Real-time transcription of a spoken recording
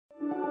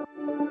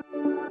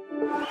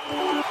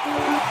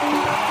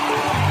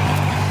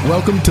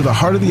Welcome to the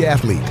Heart of the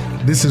Athlete.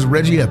 This is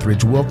Reggie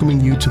Etheridge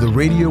welcoming you to the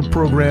radio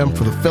program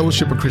for the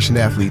Fellowship of Christian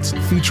Athletes,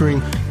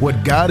 featuring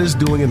what God is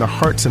doing in the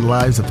hearts and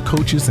lives of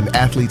coaches and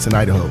athletes in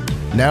Idaho.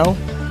 Now,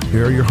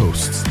 here are your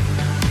hosts.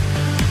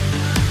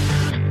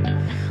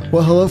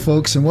 Well, hello,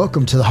 folks, and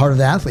welcome to the Heart of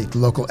the Athlete, the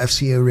local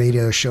FCA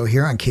radio show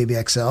here on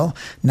KBXL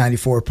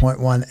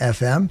 94.1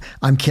 FM.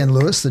 I'm Ken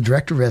Lewis, the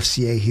director of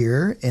FCA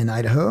here in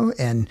Idaho,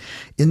 and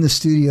in the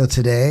studio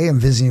today, I'm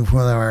visiting with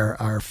one of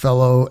our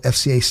fellow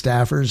FCA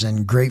staffers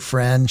and great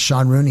friend,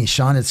 Sean Rooney.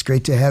 Sean, it's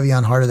great to have you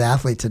on Heart of the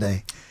Athlete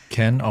today.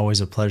 Ken,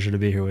 always a pleasure to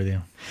be here with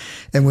you.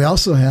 And we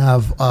also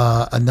have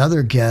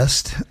another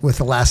guest with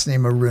the last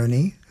name of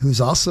Rooney, who's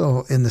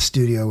also in the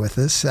studio with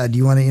us. Do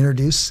you want to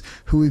introduce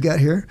who we've got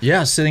here?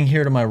 Yeah, sitting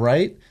here to my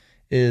right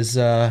is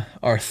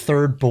our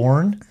third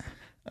born.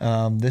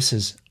 This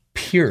is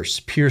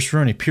Pierce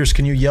Rooney. Pierce,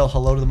 can you yell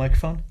hello to the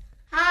microphone?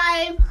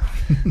 Hi.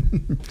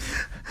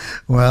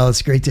 Well,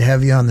 it's great to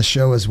have you on the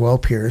show as well,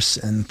 Pierce,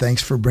 and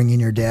thanks for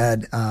bringing your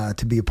dad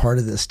to be a part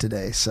of this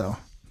today. So,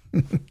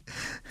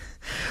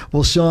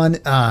 well, Sean,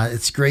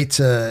 it's great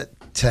to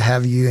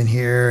have you in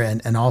here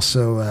and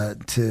also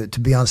to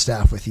be on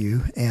staff with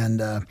you.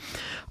 And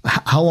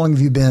how long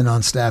have you been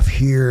on staff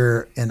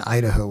here in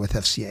Idaho with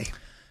FCA?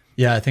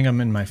 Yeah, I think I'm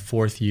in my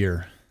fourth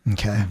year.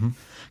 Okay. Mm-hmm.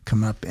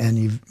 Coming up, and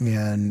you've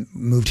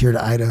moved here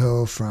to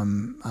Idaho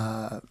from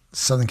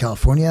Southern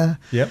California.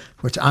 Yep.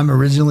 Which I'm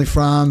originally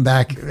from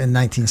back in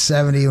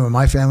 1970 when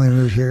my family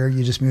moved here.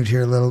 You just moved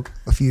here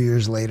a few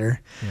years later.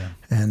 Yeah.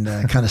 And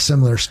kind of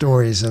similar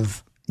stories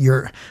of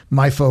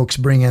my folks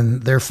bringing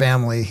their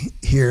family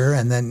here,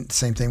 and then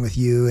same thing with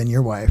you and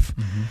your wife.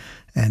 Mm-hmm.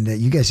 And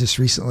you guys just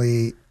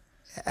recently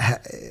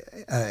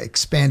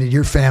expanded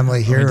your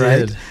family here,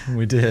 right?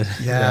 We did.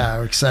 Yeah,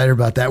 we're excited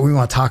about that. We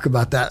want to talk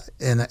about that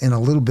in a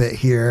little bit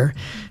here,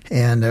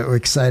 and we're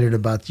excited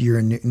about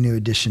your new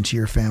addition to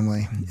your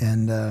family.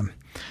 And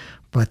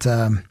but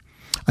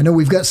I know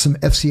we've got some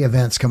FC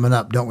events coming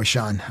up, don't we,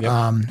 Sean?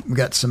 Yep. We've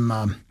got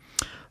some.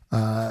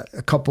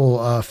 A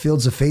couple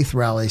Fields of Faith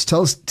rallies.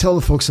 Tell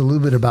the folks a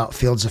little bit about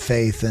Fields of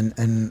Faith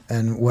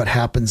and what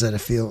happens at a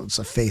Fields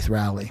of Faith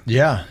rally.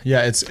 Yeah,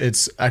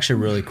 it's actually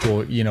really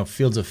cool. You know,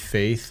 Fields of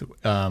Faith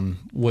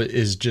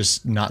is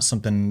just not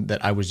something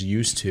that I was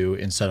used to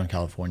in Southern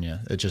California.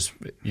 It just,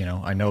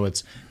 I know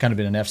it's kind of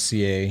been an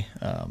FCA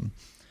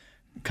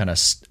kind of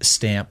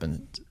stamp,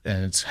 and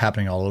it's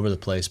happening all over the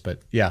place.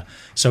 But yeah,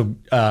 so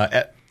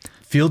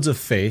Fields of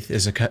Faith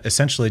is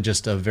essentially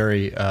just a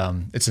very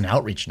it's an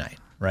outreach night.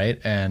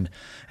 Right. And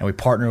we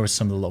partner with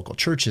some of the local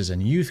churches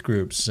and youth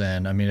groups.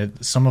 And I mean,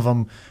 some of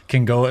them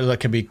can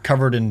be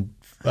covered in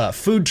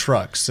food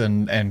trucks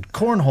and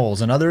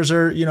cornholes, and others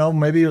are,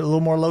 maybe a little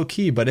more low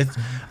key. But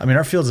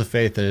our Fields of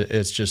Faith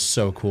is just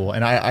so cool.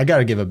 And I got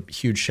to give a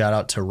huge shout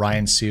out to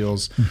Ryan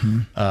Seals,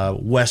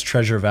 mm-hmm. West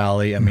Treasure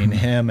Valley. I mean, mm-hmm.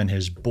 him and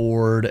his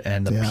board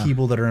and the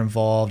people that are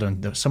involved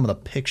and some of the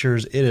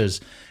pictures. It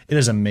is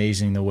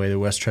amazing the way the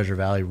West Treasure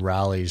Valley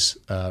rallies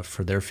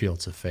for their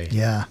Fields of Faith.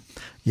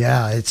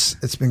 Yeah,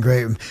 it's been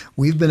great.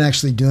 We've been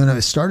actually doing it.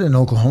 It started in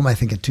Oklahoma, I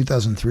think, in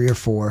 2003 or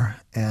 4,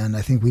 and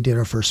I think we did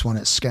our first one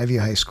at Skyview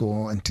High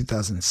School in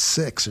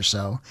 2006 or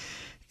so.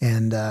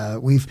 And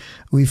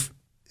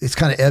it's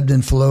kind of ebbed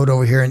and flowed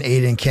over here in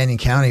Ada and Canyon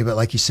County, but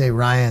like you say,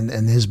 Ryan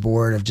and his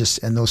board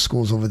and those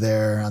schools over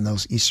there on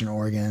those Eastern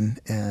Oregon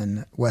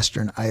and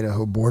Western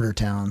Idaho border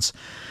towns.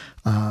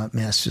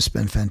 It's just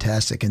been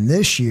fantastic. And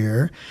this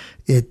year,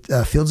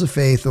 Fields of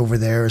Faith over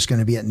there is going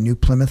to be at New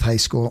Plymouth High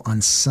School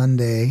on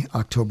Sunday,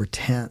 October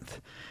 10th.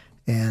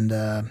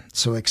 And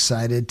so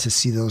excited to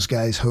see those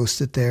guys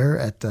host it there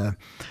at the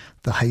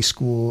high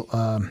school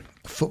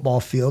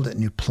football field at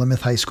New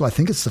Plymouth High School. I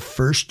think it's the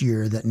first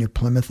year that New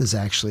Plymouth has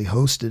actually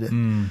hosted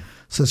it.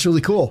 So it's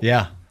really cool.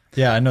 Yeah.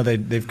 Yeah, I know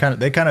they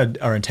kind of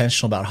are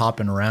intentional about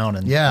hopping around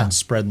and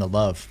spreading the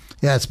love.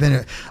 Yeah,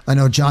 I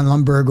know John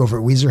Lundberg over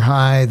at Weiser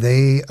High,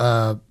 they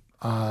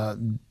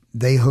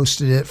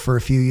hosted it for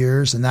a few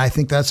years, and I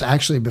think that's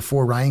actually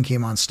before Ryan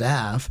came on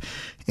staff,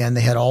 and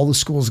they had all the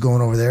schools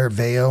going over there,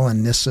 Vail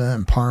and Nissa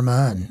and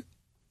Parma and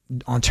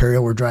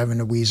Ontario were driving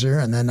to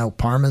Weiser, and then now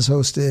Parma's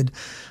hosted,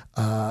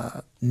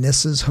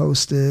 Nissa's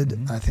hosted,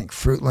 mm-hmm. I think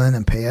Fruitland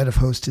and Payette have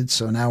hosted,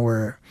 so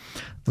now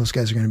those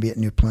guys are going to be at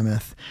New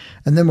Plymouth.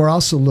 And then we're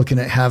also looking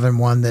at having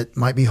one that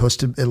might be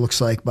hosted, it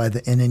looks like, by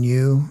the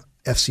NNU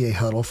FCA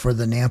huddle for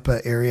the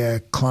Nampa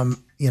area,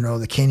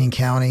 the Canyon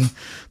County,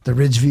 the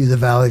Ridgeview, the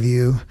Valley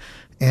View.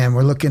 And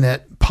we're looking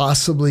at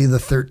possibly the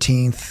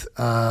 13th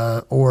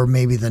or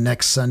maybe the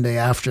next Sunday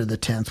after the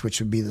 10th,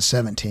 which would be the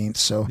 17th.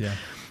 So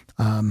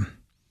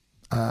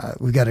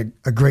we've got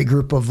a great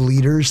group of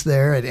leaders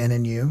there at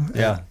NNU.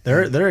 Yeah,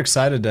 they're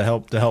excited to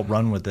help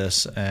run with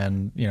this.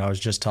 And I was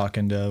just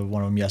talking to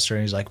one of them yesterday.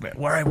 And he's like,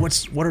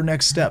 "What are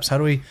next steps? How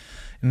do we?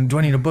 And do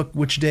I need to book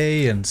which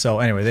day?" And so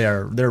anyway,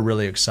 they're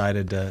really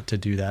excited to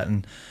do that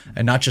and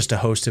not just to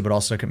host it, but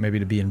also maybe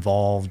to be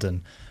involved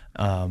and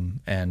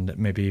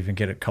maybe even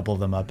get a couple of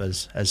them up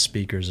as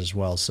speakers as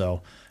well.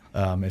 So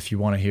if you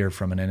want to hear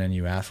from an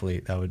NNU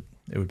athlete,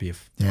 it would be a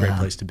great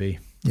place to be.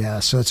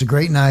 Yeah, so it's a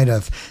great night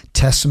of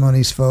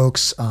testimonies,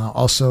 folks.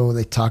 Also,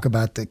 they talk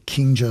about the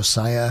King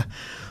Josiah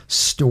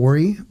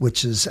story,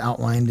 which is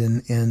outlined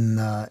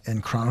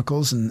in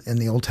Chronicles in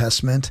the Old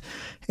Testament,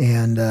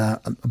 and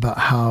about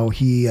how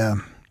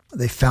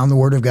they found the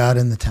Word of God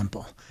in the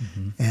temple,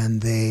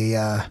 and they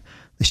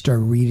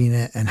started reading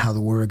it, and how the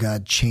Word of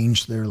God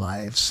changed their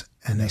lives,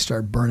 and they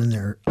started burning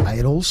their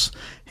idols,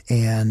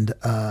 and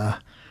how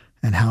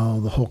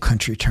the whole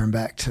country turned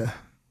back to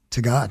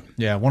God.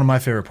 Yeah, one of my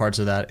favorite parts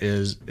of that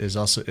is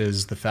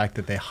the fact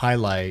that they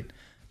highlight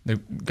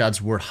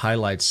God's word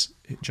highlights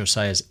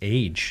Josiah's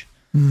age,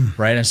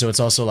 right? And so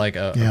it's also like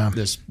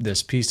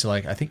this piece to,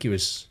 like, I think he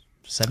was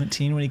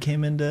 17 when he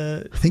came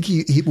into. I think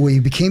he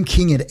became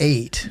king at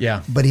 8.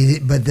 Yeah, but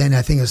then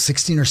I think it was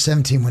 16 or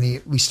 17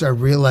 when we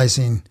started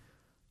realizing,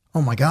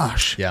 oh my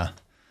gosh,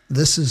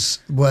 this is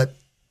what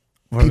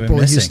people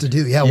used to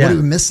do. Yeah, what are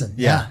we missing?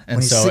 Yeah. And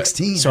when he's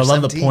 16. So I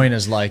love the point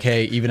is, like,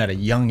 hey, even at a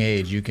young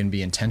age, you can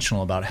be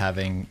intentional about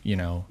having,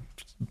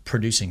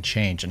 producing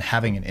change and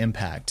having an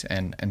impact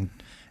and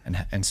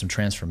some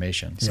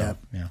transformation. So,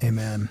 yeah.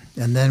 Amen.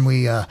 And then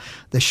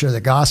they share the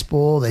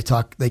gospel.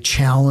 They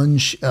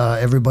challenge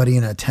everybody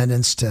in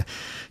attendance to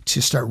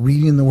start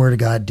reading the Word of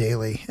God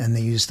daily. And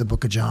they use the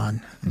book of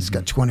John. It's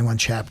got 21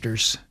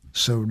 chapters.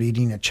 So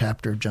reading a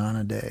chapter of John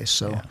a day.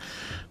 So,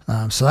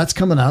 so that's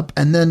coming up.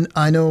 And then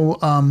I know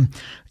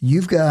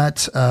you've got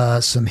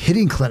some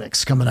hitting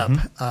clinics coming up,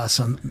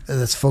 some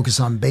that's focused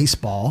on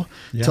baseball.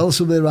 Yeah. Tell us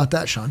a little bit about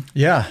that, Sean.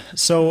 Yeah.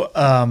 So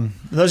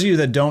those of you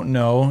that don't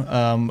know,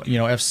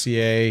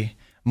 FCA,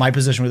 my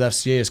position with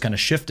FCA has kind of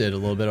shifted a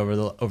little bit over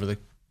the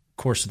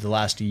course of the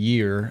last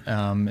year.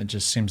 It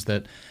just seems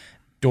that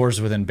doors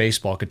within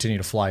baseball continue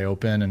to fly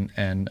open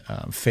and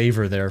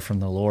favor there from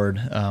the Lord.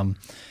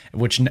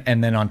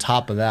 And then on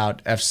top of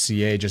that,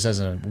 FCA, just as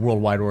a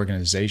worldwide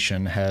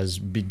organization, has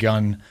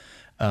begun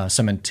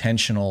some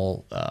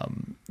intentional,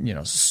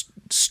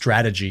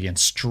 strategy and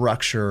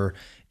structure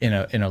in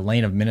a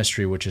lane of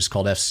ministry, which is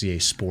called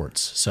FCA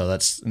Sports. So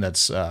that's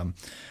and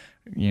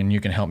you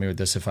can help me with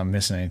this if I'm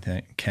missing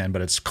anything, Ken.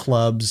 But it's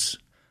clubs,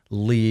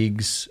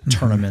 leagues,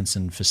 tournaments,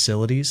 and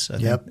facilities. I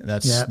think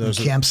those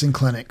camps and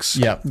clinics.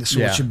 So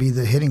it should be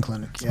the hitting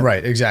clinic. Yep.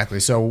 Right, exactly.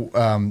 So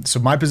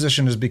my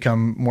position has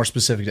become more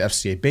specific to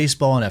FCA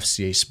baseball and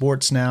FCA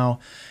sports now.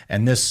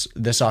 And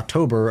this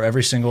October,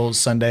 every single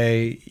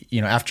Sunday,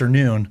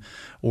 afternoon,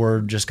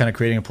 we're just kind of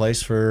creating a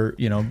place for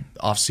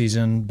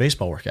off-season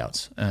baseball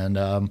workouts, and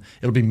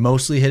it'll be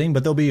mostly hitting,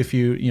 but there'll be a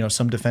few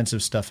some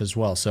defensive stuff as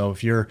well. So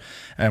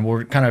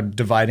we're kind of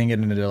dividing it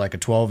into like a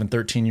 12 and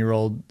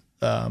 13-year-old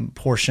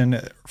portion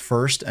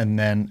first, and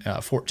then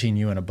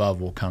 14U and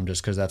above will come,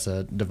 just because that's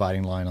a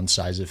dividing line on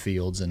size of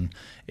fields and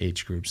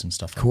age groups and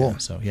stuff like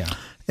that. So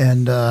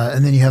and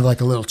then you have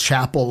like a little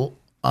chapel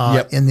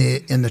in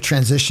the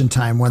transition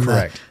time when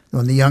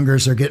the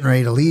youngers are getting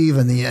ready to leave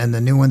and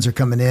the new ones are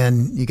coming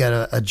in. You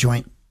got a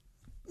joint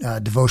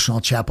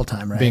devotional chapel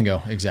time, right?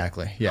 Bingo,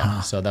 exactly.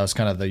 Yeah. So that was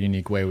kind of the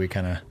unique way we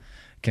kind of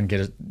can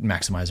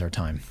maximize our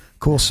time.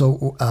 Cool.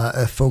 So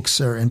if folks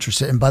are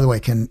interested, and by the way,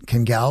 can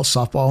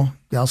softball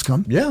gals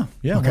come? Yeah.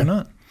 Okay. Why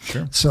not?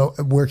 Sure. So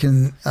where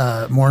can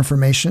more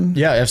information?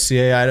 Yeah,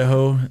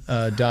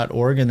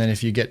 fcaidaho.org. And then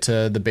if you get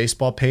to the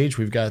baseball page,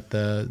 we've got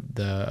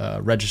the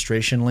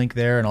registration link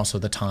there, and also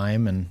the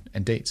time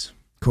and dates.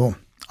 Cool.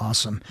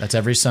 Awesome. That's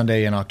every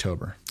Sunday in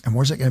October. And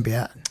where's it going to be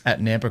at? At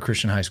Nampa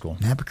Christian High School.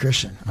 Nampa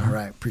Christian. All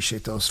right.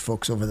 Appreciate those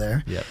folks over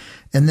there. Yep.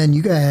 And then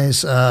you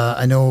guys,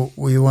 I know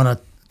we want to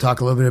talk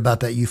a little bit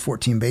about that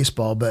U14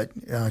 baseball, but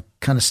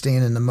kind of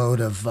staying in the mode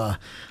of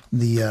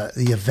the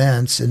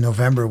events. In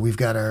November, we've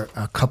got our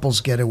couples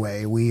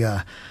getaway. We've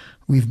I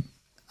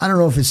don't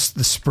know if it's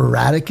the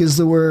sporadic is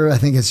the word. I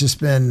think it's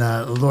just been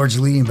the Lord's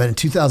leading. But in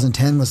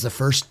 2010 was the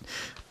first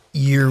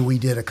year we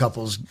did a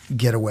couples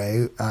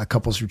getaway,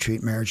 couples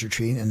retreat, marriage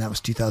retreat, and that was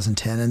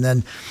 2010. And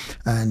then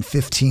in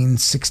 15,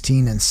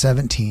 16, and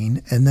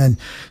 17. And then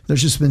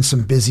there's just been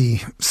some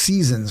busy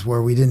seasons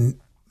where we didn't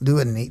do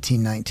it in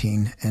 18,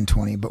 19, and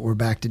 20, but we're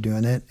back to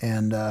doing it.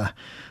 And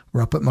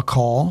we're up at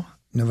McCall,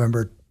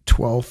 November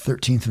 12th,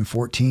 13th, and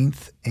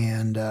 14th.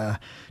 And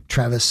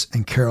Travis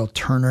and Carol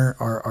Turner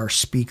are our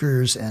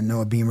speakers, and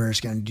Noah Beamer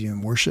is going to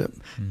do worship.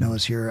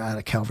 Noah's here out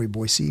of Calvary,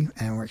 Boise,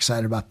 and we're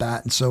excited about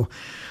that. And so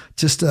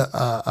just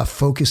a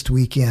focused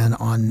weekend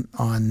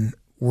on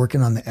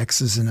working on the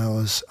X's and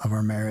O's of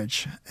our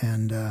marriage.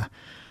 And,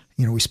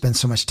 we spend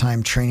so much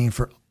time training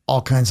for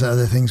all kinds of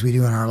other things we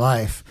do in our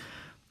life.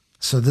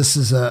 So this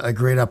is a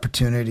great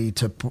opportunity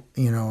to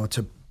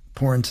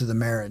pour into the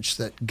marriage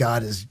that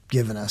God has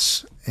given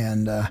us.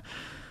 And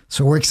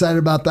so we're excited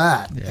about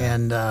that. Yeah.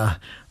 And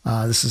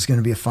this is going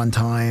to be a fun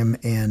time.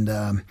 And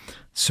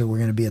so we're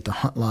going to be at the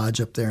Hunt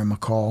Lodge up there in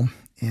McCall.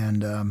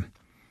 And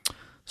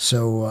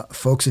so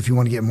folks, if you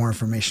want to get more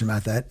information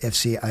about that,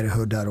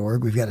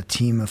 fcaidaho.org. We've got a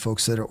team of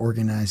folks that are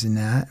organizing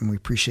that. And we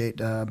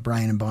appreciate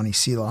Brian and Bonnie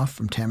Seeloff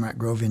from Tamarack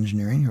Grove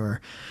Engineering, who are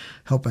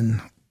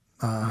helping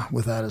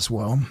with that as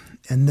well.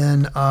 And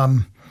then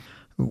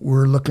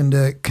we're looking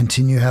to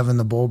continue having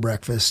the bowl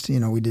breakfast.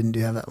 We didn't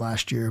have that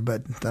last year,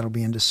 but that'll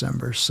be in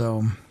December.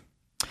 So,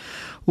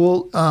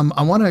 well,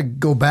 I want to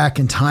go back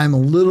in time a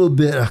little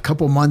bit, a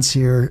couple months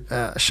here.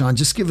 Sean,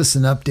 just give us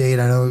an update.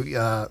 I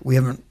know we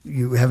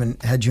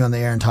haven't had you on the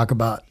air and talk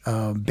about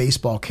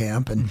baseball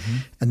camp, and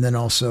then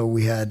also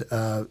we had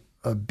a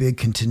big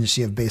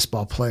contingency of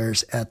baseball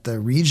players at the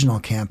regional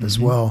camp as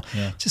well.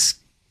 Yeah. Just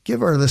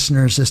give our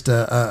listeners just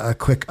a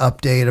quick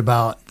update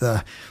about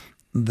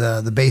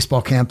the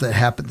baseball camp that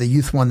happened, the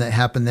youth one that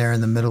happened there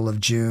in the middle of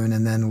June,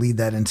 and then lead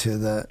that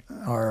into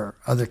our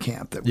other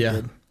camp that we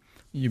did.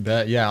 You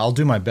bet. Yeah, I'll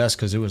do my best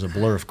because it was a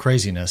blur of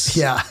craziness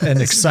and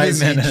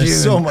excitement and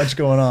so much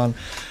going on.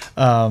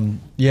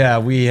 We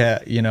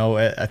had,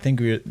 I think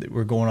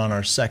we're going on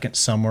our second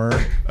summer.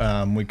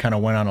 We kind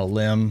of went on a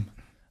limb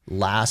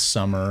last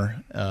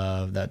summer,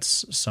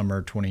 that's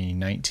summer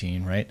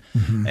 2019, right?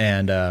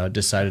 And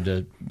decided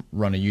to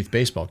run a youth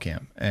baseball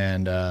camp.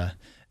 And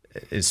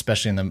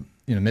especially in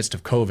the midst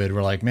of COVID,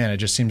 we're like, man, it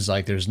just seems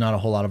like there's not a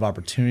whole lot of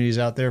opportunities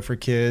out there for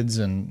kids,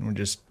 and we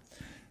just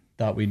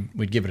thought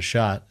we'd give it a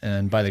shot.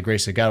 And by the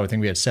grace of God, I think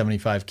we had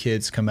 75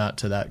 kids come out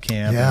to that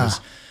camp. Yeah. It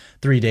was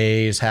 3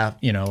 days,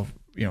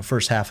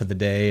 first half of the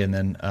day, and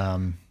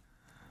then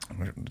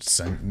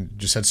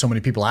just had so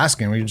many people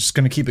asking, we're just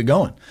going to keep it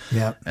going.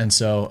 Yeah. And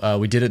so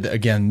we did it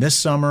again this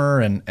summer,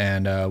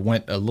 and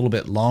went a little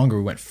bit longer.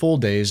 We went full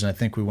days, and I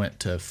think we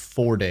went to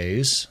 4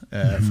 days,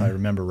 if I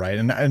remember right.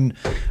 And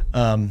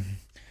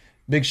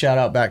big shout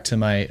out back to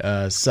my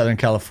Southern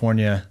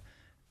California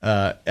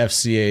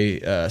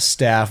FCA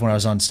staff. When I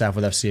was on staff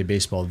with FCA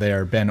baseball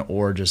there, Ben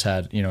Orr just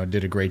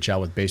did a great job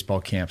with baseball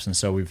camps, and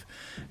so we've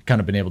kind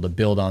of been able to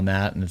build on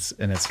that, and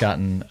it's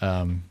gotten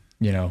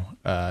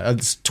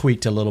it's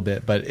tweaked a little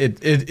bit, but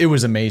it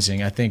was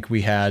amazing. I think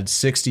we had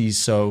 60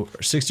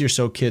 or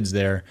so kids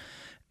there,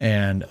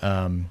 and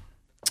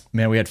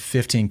we had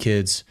 15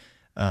 kids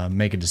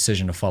make a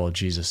decision to follow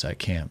Jesus at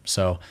camp.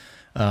 So.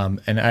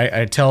 And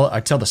I tell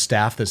the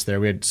staff that's there,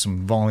 we had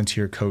some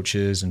volunteer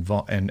coaches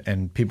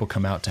and people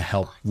come out to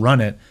help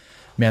run it.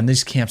 Man,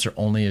 these camps are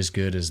only as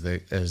good as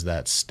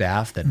that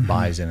staff that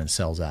buys in and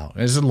sells out.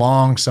 It's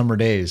long summer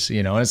days,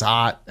 and it's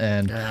hot,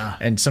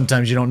 and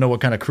sometimes you don't know what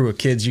kind of crew of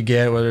kids you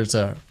get, whether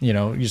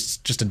it's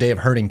just a day of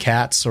herding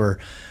cats or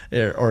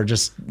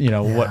just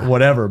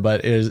whatever.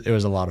 But it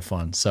was a lot of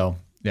fun. So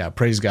yeah,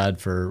 praise God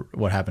for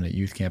what happened at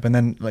youth camp. And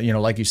then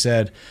like you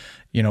said,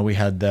 we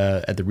had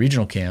at the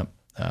regional camp.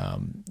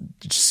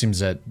 It just seems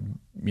that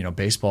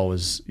baseball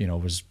was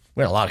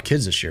we had a lot of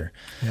kids this year,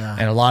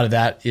 and a lot of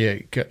that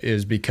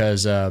is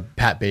because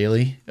Pat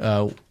Bailey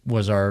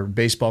was our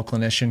baseball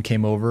clinician,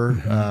 came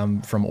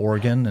over from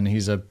Oregon, and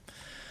he's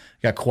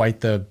got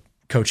quite the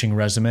coaching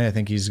resume. I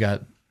think he's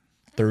got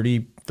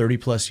 30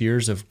 plus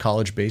years of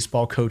college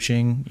baseball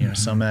coaching.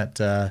 Some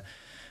at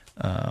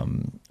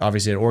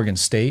obviously at Oregon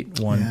State,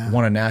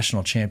 won a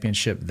national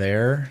championship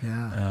there,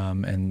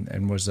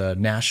 and was a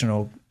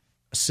national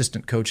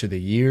assistant coach of the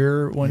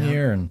year one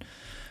year, and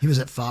he was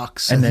at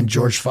Fox, and then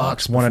George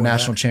Fox won a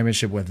national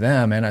championship with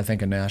them, and I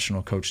think a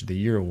national coach of the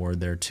year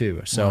award there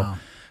too. So,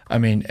 I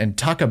mean, and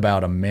talk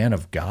about a man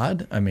of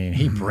God. I mean,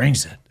 he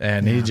brings it,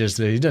 and he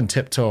doesn't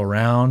tiptoe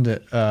around,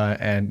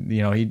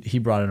 and he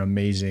brought an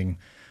amazing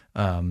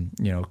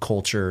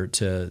culture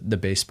to the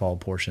baseball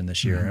portion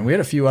this year. And we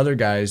had a few other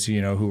guys,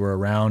 who were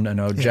around. I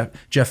know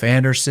Jeff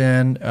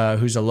Anderson,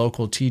 who's a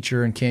local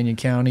teacher in Canyon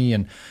County,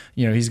 and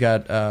he's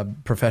got a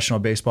professional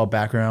baseball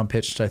background,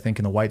 pitched I think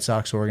in the White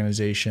Sox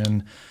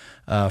organization.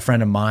 A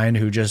friend of mine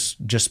who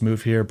just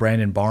moved here,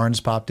 Brandon Barnes,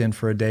 popped in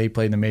for a day,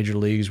 played in the major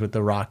leagues with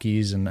the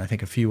Rockies and I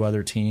think a few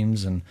other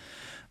teams. And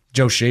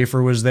Joe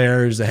Schaefer was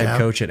there, who's the head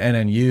coach at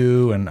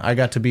NNU, and I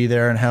got to be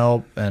there and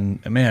help.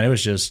 And man, it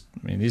was just,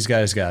 these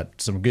guys got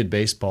some good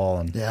baseball,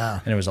 and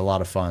it was a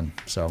lot of fun.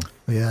 So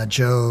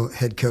Joe,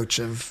 head coach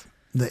of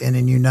the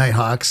NNU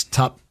Nighthawks,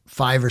 top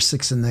 5 or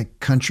 6 in the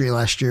country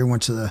last year,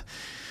 went to the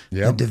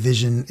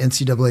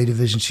NCAA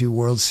Division II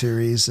World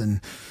Series,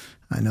 and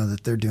I know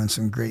that they're doing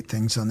some great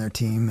things on their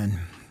team, and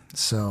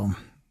so,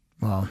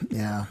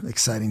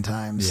 exciting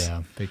times.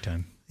 Yeah, big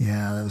time.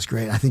 Yeah, that was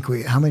great. I think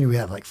how many we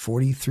have? Like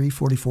 43,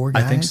 44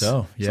 guys? I think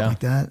so, yeah. Something like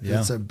that. Yeah.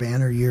 It's a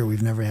banner year.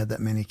 We've never had that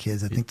many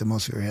kids. I think the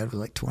most we ever had was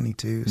like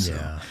 22. So.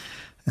 Yeah.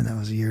 And that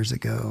was years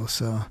ago.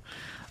 So,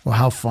 well,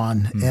 how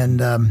fun.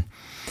 And,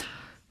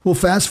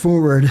 fast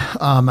forward.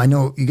 I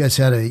know you guys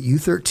had a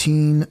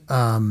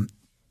U13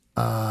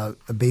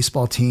 a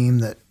baseball team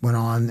that went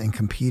on and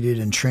competed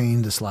and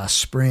trained this last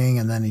spring,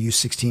 and then a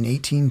U16,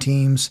 18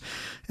 teams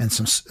and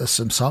some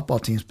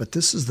softball teams. But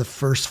this is the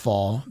first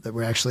fall that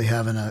we're actually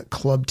having a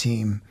club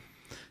team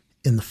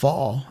in the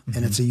fall,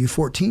 and it's a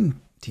U14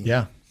 team.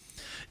 Yeah.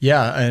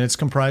 Yeah, and it's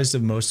comprised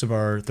of most of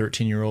our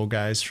 13-year-old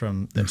guys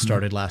that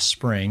started last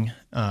spring.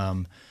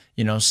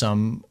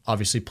 Some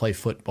obviously play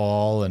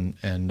football, and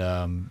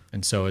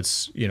so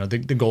it's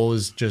the goal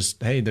is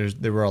just, hey,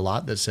 there were a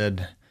lot that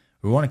said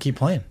we want to keep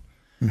playing.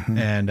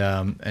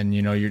 And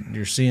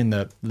you're seeing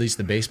at least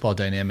the baseball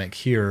dynamic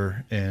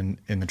here in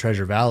the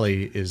Treasure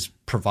Valley is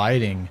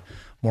providing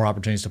more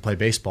opportunities to play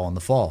baseball in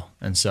the fall.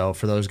 And so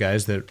for those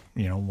guys that,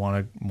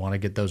 want to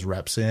get those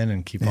reps in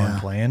and keep on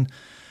playing,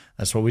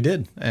 that's what we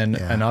did. And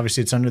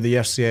obviously it's under the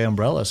FCA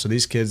umbrella. So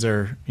these kids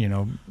are,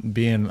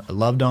 being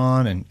loved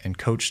on and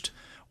coached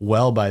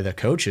well by the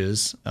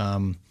coaches,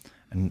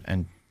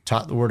 and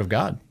taught the Word of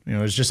God. It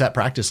was just at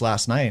practice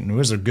last night, and it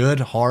was a good,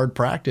 hard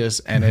practice.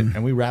 And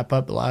and we wrap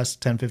up the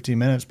last 10, 15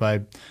 minutes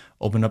by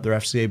opening up their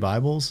FCA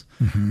Bibles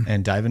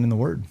and diving in the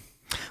Word.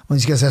 Well,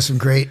 these guys have some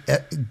great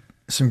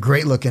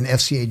looking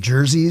FCA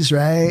jerseys,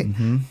 right?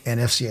 And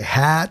FCA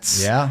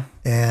hats. Yeah.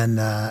 And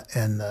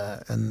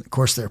of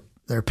course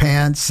their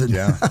pants. And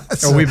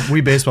so,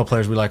 we baseball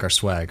players, we like our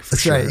swag.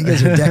 That's right. You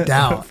guys are decked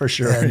out for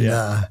sure.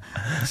 And,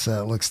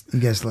 so you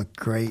guys look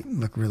great,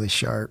 look really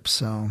sharp.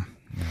 So,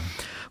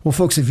 well,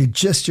 folks, if you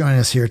just joined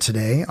us here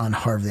today on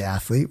Heart of the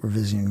Athlete, we're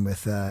visiting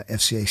with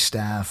FCA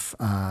staff,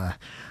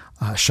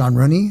 Sean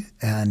Rooney,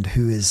 and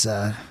who is,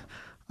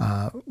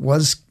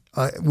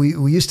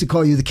 we used to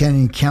call you the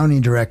Canyon County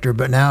Director,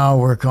 but now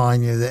we're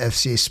calling you the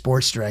FCA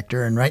Sports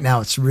Director. And right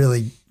now it's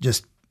really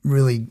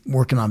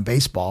working on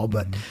baseball,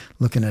 but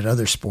looking at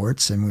other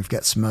sports. And we've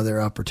got some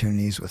other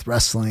opportunities with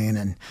wrestling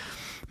and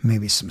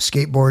maybe some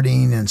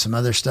skateboarding and some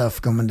other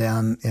stuff coming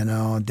down,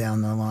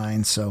 down the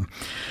line. So,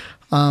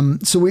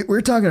 we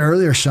were talking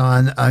earlier,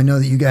 Sean. I know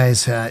that you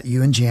guys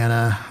you and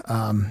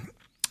Jana,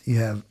 you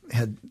have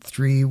had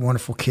 3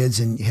 wonderful kids,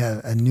 and you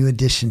have a new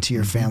addition to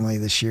your family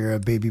this year, a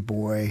baby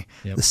boy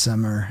this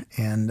summer.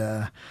 And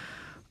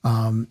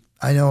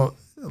I know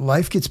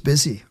life gets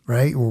busy,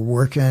 right? You're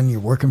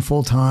working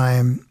full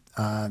time.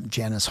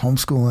 Jana's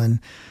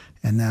homeschooling,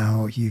 and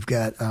now you've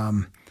got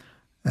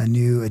a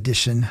new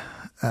addition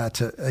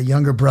to a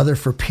younger brother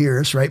for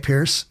Pierce, right,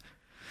 Pierce?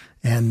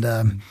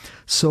 And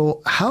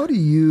so how do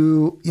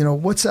you,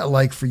 what's that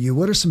like for you?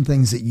 What are some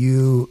things that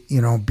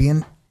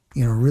being,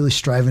 really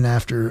striving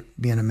after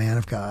being a man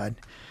of God,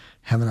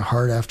 having a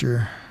heart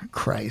after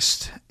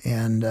Christ,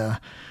 and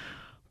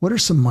what are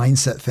some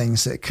mindset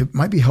things that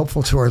might be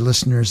helpful to our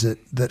listeners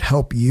that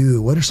help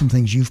you? What are some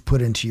things you've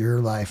put into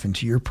your life,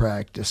 into your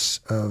practice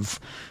of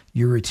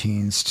your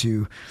routines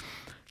to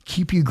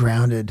keep you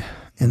grounded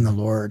in the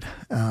Lord,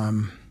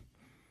 and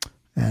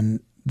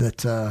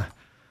that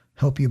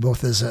help you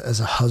both as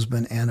a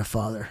husband and a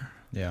father?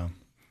 Yeah.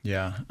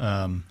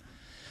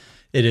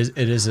 It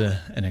is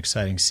an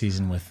exciting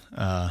season with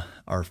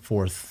our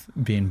 4th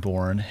being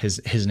born.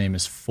 His name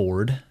is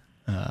Ford.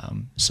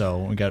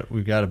 So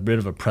we've got a bit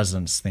of a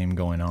president's theme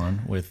going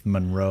on with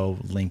Monroe,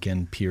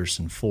 Lincoln, Pierce,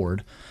 and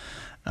Ford.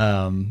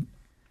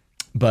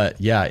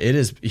 But yeah, it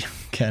has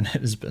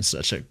been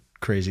such a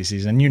crazy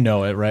season. You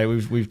know it, right?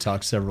 We've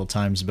talked several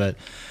times, but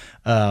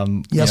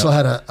you also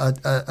had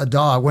a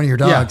dog, one of your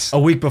dogs. Yeah,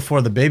 a week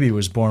before the baby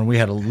was born, we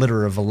had a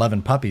litter of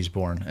 11 puppies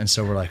born. And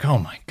so we're like, oh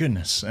my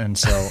goodness. And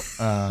so,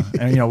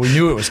 we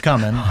knew it was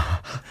coming.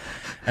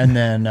 And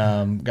then,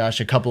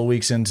 a couple of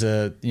weeks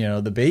into,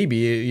 the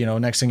baby,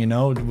 next thing you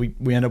know,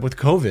 we end up with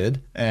COVID,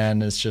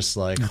 and it's just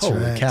like,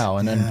 holy cow.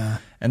 And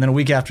then a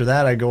week after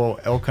that, I go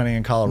elk hunting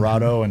in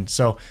Colorado. And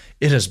so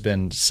it has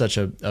been such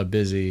a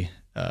busy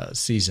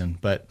season.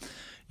 But,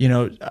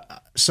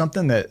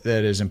 something that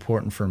is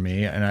important for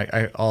me,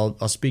 and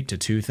I'll speak to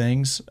 2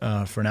 things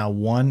for now.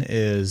 One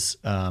is,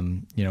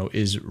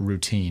 is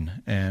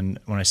routine. And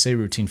when I say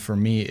routine, for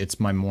me, it's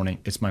my morning.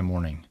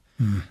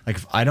 Like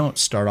if I don't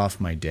start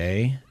off my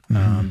day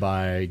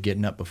by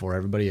getting up before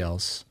everybody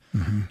else,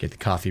 get the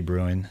coffee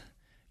brewing,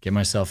 get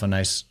myself a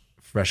nice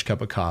fresh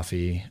cup of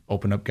coffee,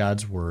 open up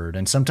God's Word.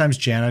 And sometimes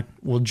Jana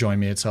will join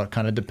me. It's all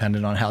kind of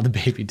dependent on how the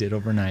baby did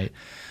overnight.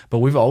 But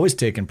we've always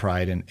taken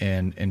pride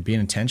in being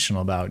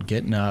intentional about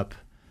getting up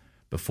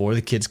before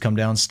the kids come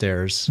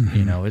downstairs.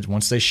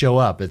 Once they show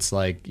up, it's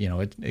like,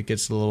 it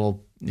gets a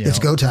little, it's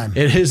go time.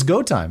 It is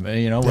go time,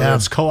 whether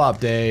it's co-op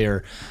day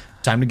or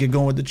time to get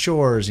going with the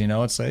chores.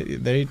 It's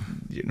like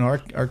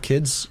our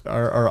kids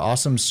are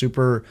awesome,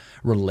 super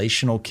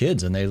relational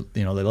kids, and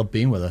they love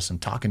being with us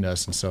and talking to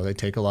us. And so they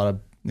take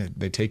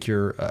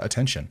your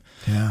attention.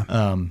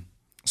 Yeah.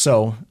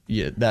 So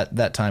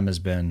that time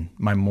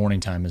my morning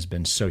time has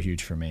been so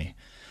huge for me.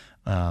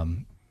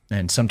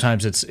 And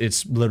sometimes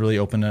it's literally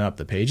opening up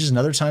the pages, and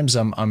other times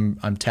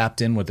I'm tapped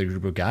in with a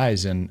group of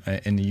guys in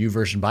the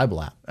YouVersion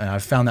Bible app, and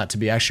I've found that to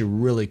be actually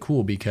really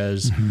cool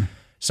because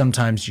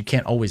sometimes you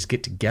can't always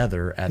get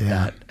together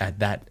at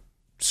that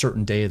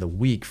certain day of the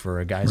week for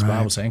a guy's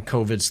Bible study.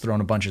 COVID's thrown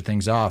a bunch of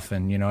things off,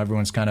 and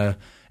everyone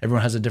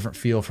has a different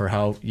feel for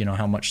how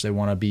much they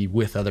want to be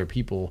with other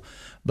people,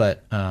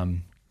 but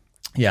those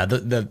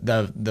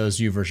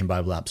YouVersion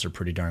Bible apps are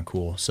pretty darn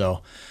cool.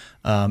 So,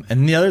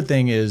 and the other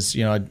thing is,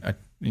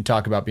 you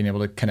talk about being able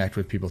to connect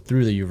with people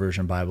through the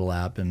YouVersion Bible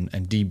app and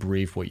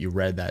debrief what you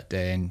read that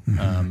day.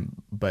 And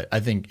but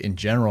I think in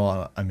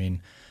general,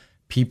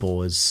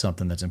 people is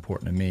something that's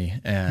important to me.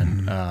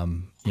 And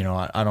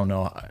I don't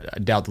know. I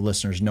doubt the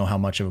listeners know how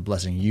much of a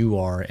blessing you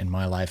are in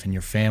my life and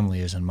your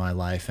family is in my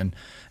life. And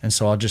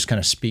so I'll just kind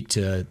of speak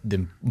to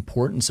the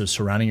importance of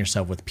surrounding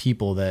yourself with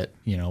people that,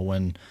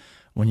 when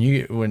when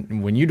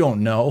you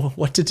don't know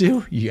what to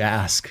do, you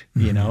ask.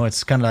 You know,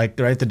 it's kind of like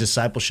the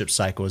discipleship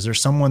cycle. Is there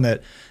someone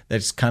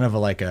that's kind of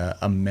like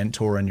a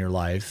mentor in your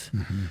life,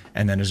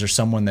 and then is there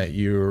someone that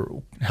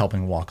you're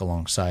helping walk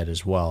alongside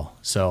as well?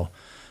 So,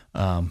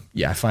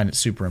 I find it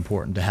super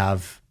important to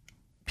have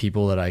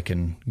people that I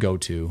can go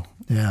to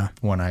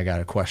when I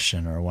got a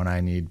question or when I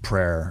need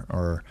prayer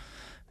or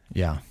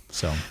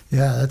that's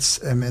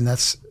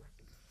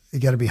you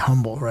got to be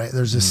humble, right?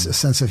 There's this a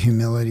sense of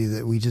humility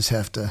that we just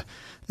have to,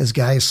 as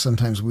guys,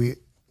 sometimes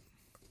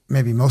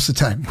maybe most of the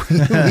time,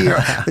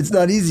 it's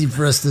not easy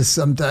for us to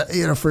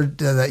sometimes, for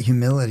that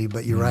humility,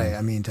 but you're right.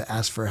 I mean, to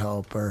ask for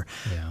help or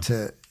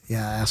to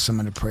ask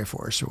someone to pray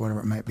for us or whatever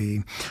it might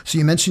be. So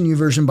you mentioned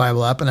YouVersion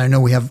Bible app, and I know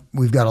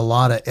we've got a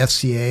lot of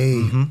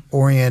FCA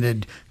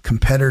oriented,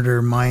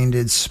 competitor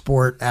minded,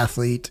 sport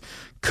athlete,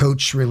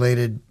 coach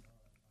related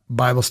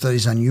Bible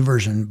studies on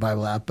YouVersion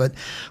Bible app. But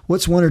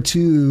what's one or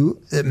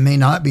two that may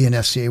not be an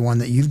FCA one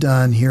that you've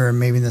done here,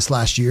 maybe in this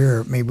last year,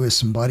 or maybe with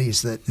some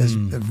buddies that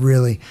have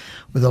really,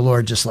 with the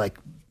Lord, just like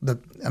the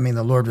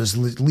Lord was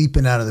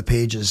leaping out of the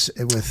pages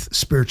with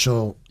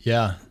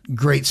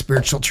great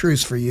spiritual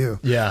truths for you.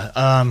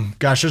 Yeah.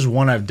 There's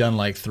one I've done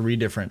like 3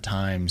 different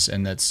times,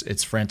 and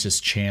it's Francis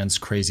Chan's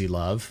Crazy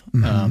Love.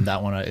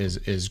 That one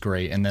is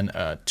great. And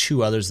then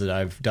 2 others that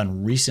I've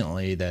done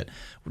recently that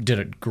did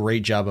a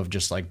great job of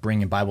just like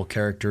bringing Bible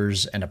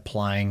characters and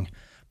applying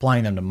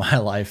them to my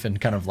life and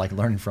kind of like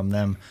learning from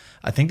them.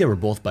 I think they were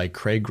both by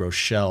Craig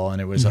Groeschel,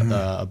 and it was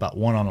about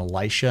one on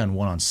Elisha and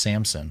one on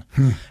Samson.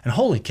 And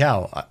holy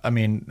cow, I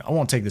mean, I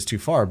won't take this too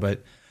far,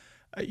 but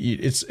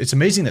it's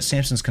amazing that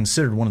Samson's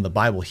considered one of the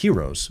Bible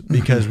heroes,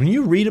 because when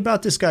you read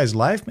about this guy's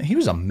life, man, he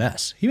was a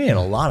mess. He made a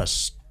lot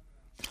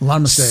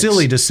of mistakes,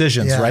 silly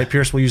decisions, right?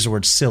 Pierce will use the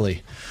word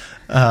silly.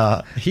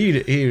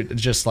 He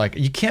just like,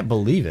 you can't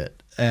believe it.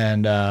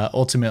 And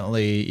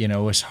ultimately,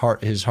 his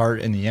heart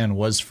in the end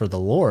was for the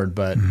Lord,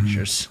 but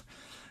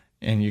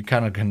and you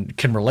kind of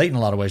can relate in a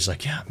lot of ways.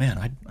 Like, yeah,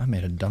 man, I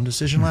made a dumb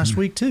decision last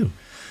week too.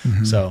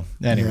 So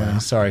anyway,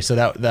 sorry.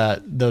 So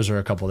those are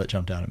a couple that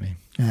jumped out at me.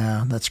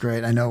 Yeah, that's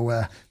great. I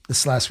know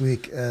this last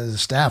week as a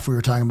staff, we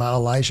were talking about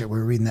Elijah. We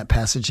were reading that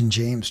passage in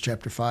James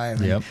chapter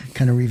 5 and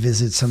kind of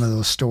revisit some of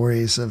those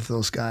stories of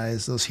those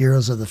guys, those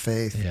heroes of the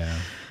faith. Yeah.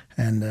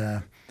 And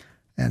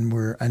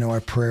I know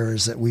our prayer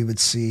is that we would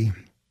see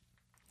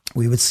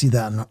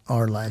that in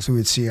our lives. We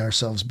would see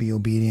ourselves be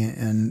obedient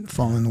and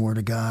following the word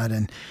of God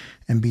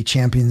and be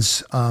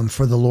champions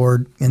for the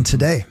Lord in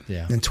today,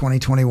 in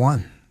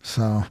 2021.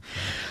 So,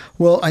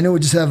 well, I know we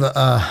just have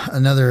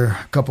another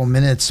couple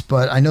minutes,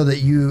 but I know that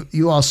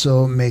you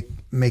also make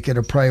it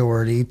a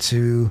priority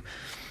to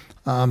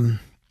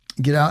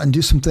get out and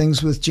do some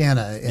things with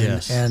Jana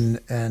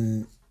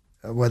and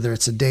whether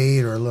it's a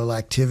date or a little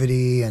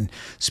activity, and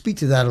speak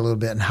to that a little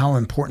bit and how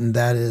important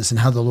that is and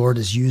how the Lord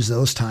has used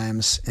those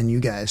times and you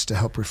guys to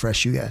help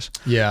refresh you guys.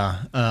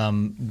 Yeah.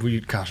 We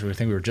think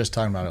we were just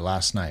talking about it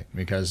last night,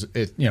 because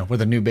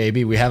with a new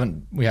baby, we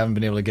haven't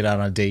been able to get out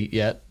on a date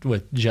yet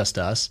with just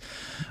us,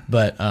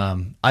 but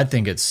I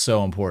think it's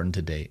so important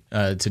to date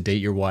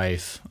your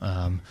wife,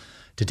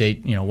 to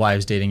date,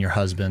 wives dating your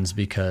husbands,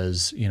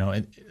 because,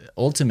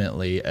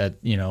 ultimately,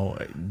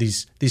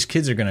 these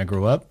kids are going to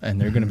grow up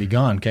and they're going to be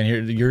gone. Ken,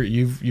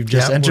 you've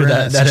just entered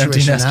that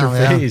empty nester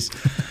phase.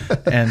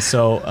 And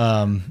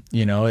so,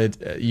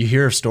 you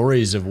hear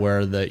stories of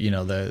where the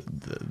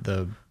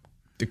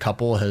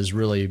couple has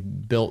really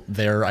built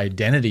their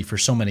identity for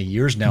so many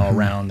years now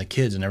around the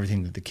kids and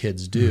everything that the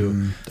kids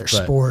do. Their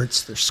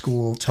sports, their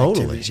school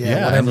activities,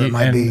 whatever it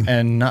might be.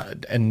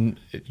 And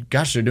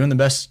gosh, they're doing the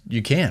best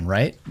you can,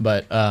 right?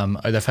 But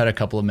I've had a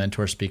couple of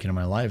mentors speaking in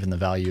my life and the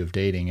value of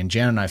dating, and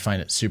Jan and I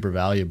find it super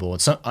valuable.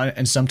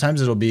 And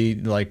sometimes it'll be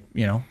like,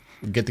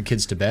 get the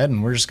kids to bed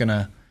and we're just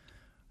gonna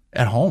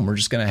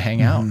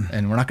hang out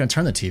and we're not gonna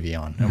turn the TV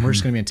on, and we're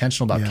just gonna be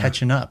intentional about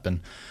catching up and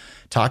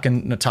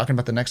talking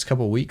about the next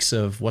couple of weeks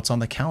of what's on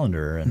the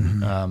calendar.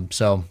 And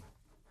so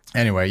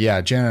anyway,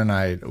 Jana and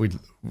I,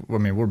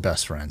 we're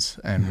best friends,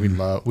 and we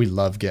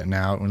love getting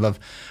out.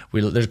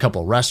 There's a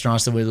couple of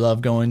restaurants that we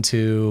love going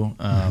to.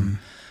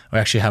 We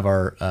actually have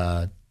our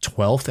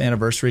 12th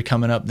anniversary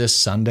coming up this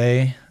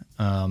Sunday.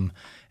 And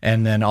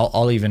then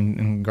I'll even,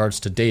 in regards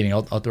to dating,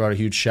 I'll throw out a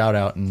huge shout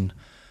out, and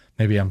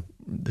maybe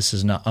this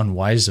is not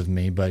unwise of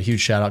me, but a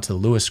huge shout out to the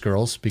Lewis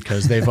girls,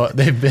 because they've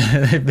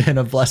been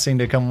a blessing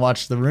to come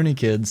watch the Rooney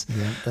kids.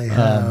 Yeah, they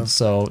have.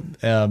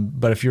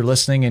 But if you're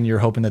listening and you're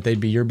hoping that they'd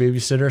be your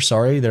babysitter,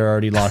 sorry, they're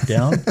already locked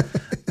down.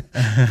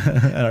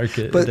 Our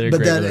kids, but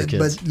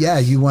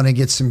you want to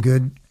get some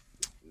good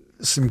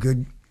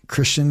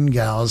Christian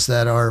gals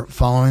that are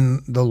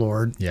following the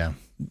Lord. Yeah,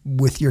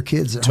 with your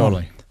kids at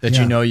home.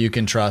 That you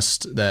can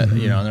trust, that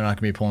they're not going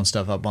to be pulling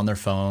stuff up on their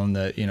phone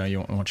that you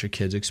don't want your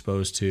kids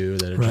exposed to,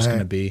 that are just going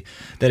to be,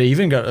 that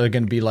even are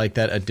going to be like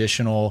that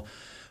additional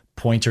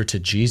pointer to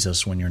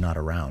Jesus when you're not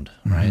around,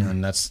 right?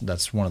 And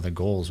that's one of the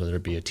goals, whether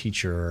it be a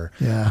teacher or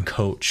a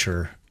coach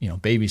or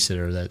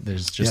babysitter, that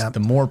there's just the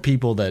more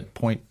people that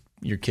point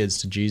your kids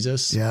to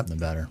Jesus, the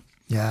better.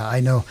 Yeah, I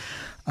know.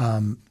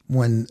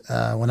 When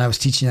I was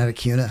teaching out at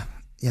CUNA,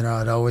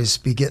 I'd always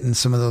be getting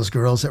some of those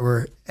girls that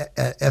were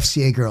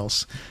FCA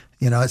girls.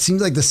 It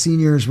seemed like the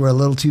seniors were a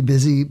little too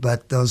busy,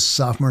 but those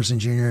sophomores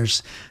and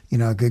juniors,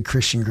 good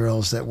Christian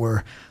girls that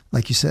were,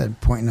 like you said,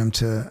 pointing them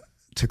to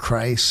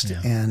Christ,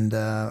 Yeah.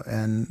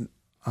 and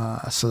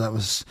so that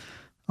was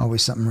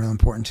always something real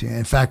important to you.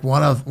 In fact,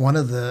 one of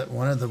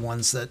the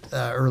ones that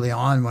early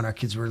on when our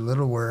kids were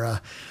little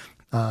were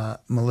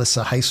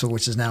Melissa Heisel,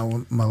 which is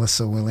now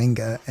Melissa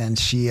Willinga, and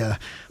she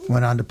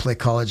went on to play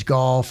college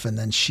golf, and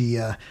then she's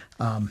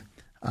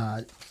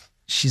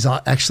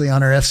actually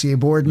on our FCA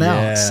board now.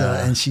 Yeah. So,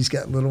 and she's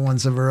got little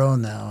ones of her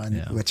own now, and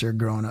Yeah. which are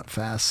growing up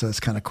fast. So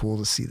it's kind of cool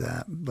to see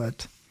that.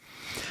 But,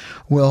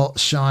 well,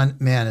 Sean,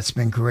 man, it's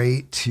been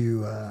great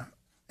to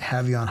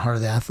have you on Heart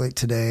of the Athlete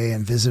today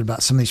and visit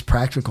about some of these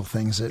practical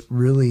things that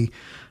really,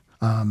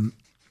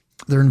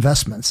 they're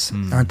investments,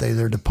 aren't they?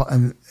 They're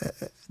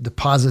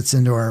deposits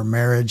into our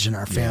marriage and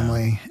our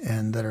family,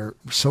 and that are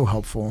so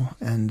helpful.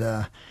 And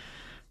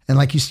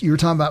like you were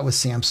talking about with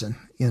Samson,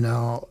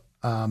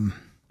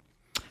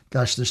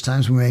 gosh, there's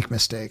times we make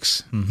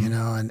mistakes,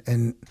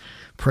 and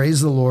praise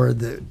the Lord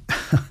that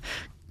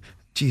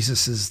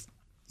Jesus is,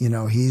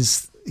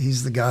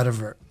 he's the God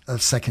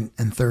of second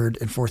and third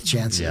and fourth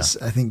chances.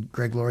 Yeah. I think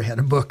Greg Laurie had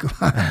a book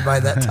by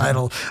that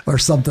title or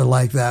something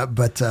like that.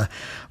 But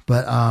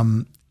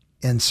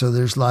and so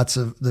there's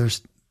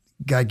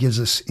God gives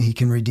us, he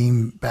can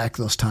redeem back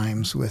those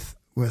times with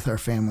our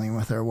family and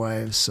with our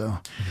wives. So,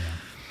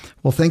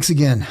 Well, thanks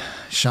again,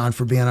 Sean,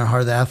 for being on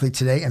Heart of the Athlete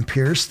today. And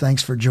Pierce,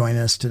 thanks for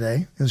joining us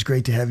today. It was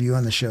great to have you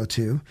on the show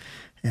too,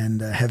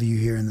 and have you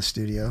here in the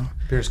studio.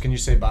 Pierce, can you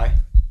say bye?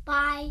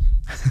 Bye.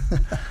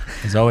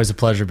 It's always a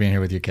pleasure being here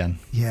with you, Ken.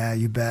 Yeah,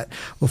 you bet.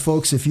 Well,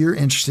 folks, if you're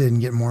interested in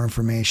getting more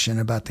information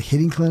about the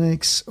hitting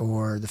clinics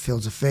or the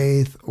Fields of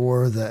Faith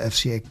or the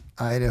FCA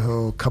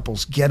Idaho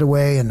Couples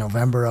Getaway in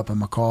November up in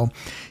McCall,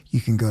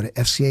 you can go to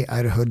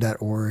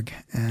fcaidaho.org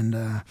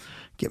and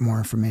get more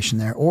information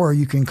there. Or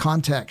you can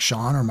contact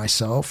Sean or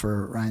myself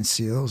or Ryan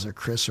Seals or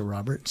Chris or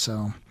Robert.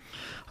 So,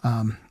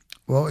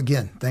 well,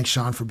 again, thanks,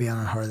 Sean, for being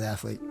on Heart of the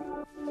Athlete.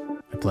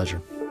 My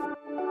pleasure.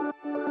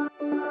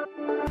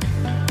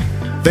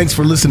 Thanks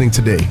for listening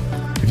today.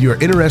 If you are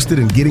interested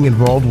in getting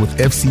involved with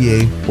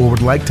FCA or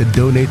would like to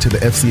donate to the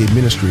FCA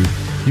ministry,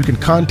 you can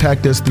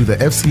contact us through the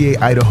FCA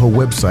Idaho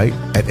website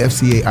at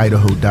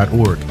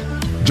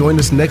fcaidaho.org. Join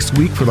us next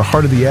week for the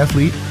Heart of the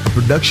Athlete, a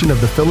production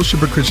of the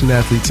Fellowship of Christian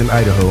Athletes in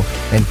Idaho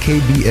and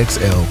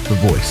KBXL, The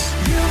Voice.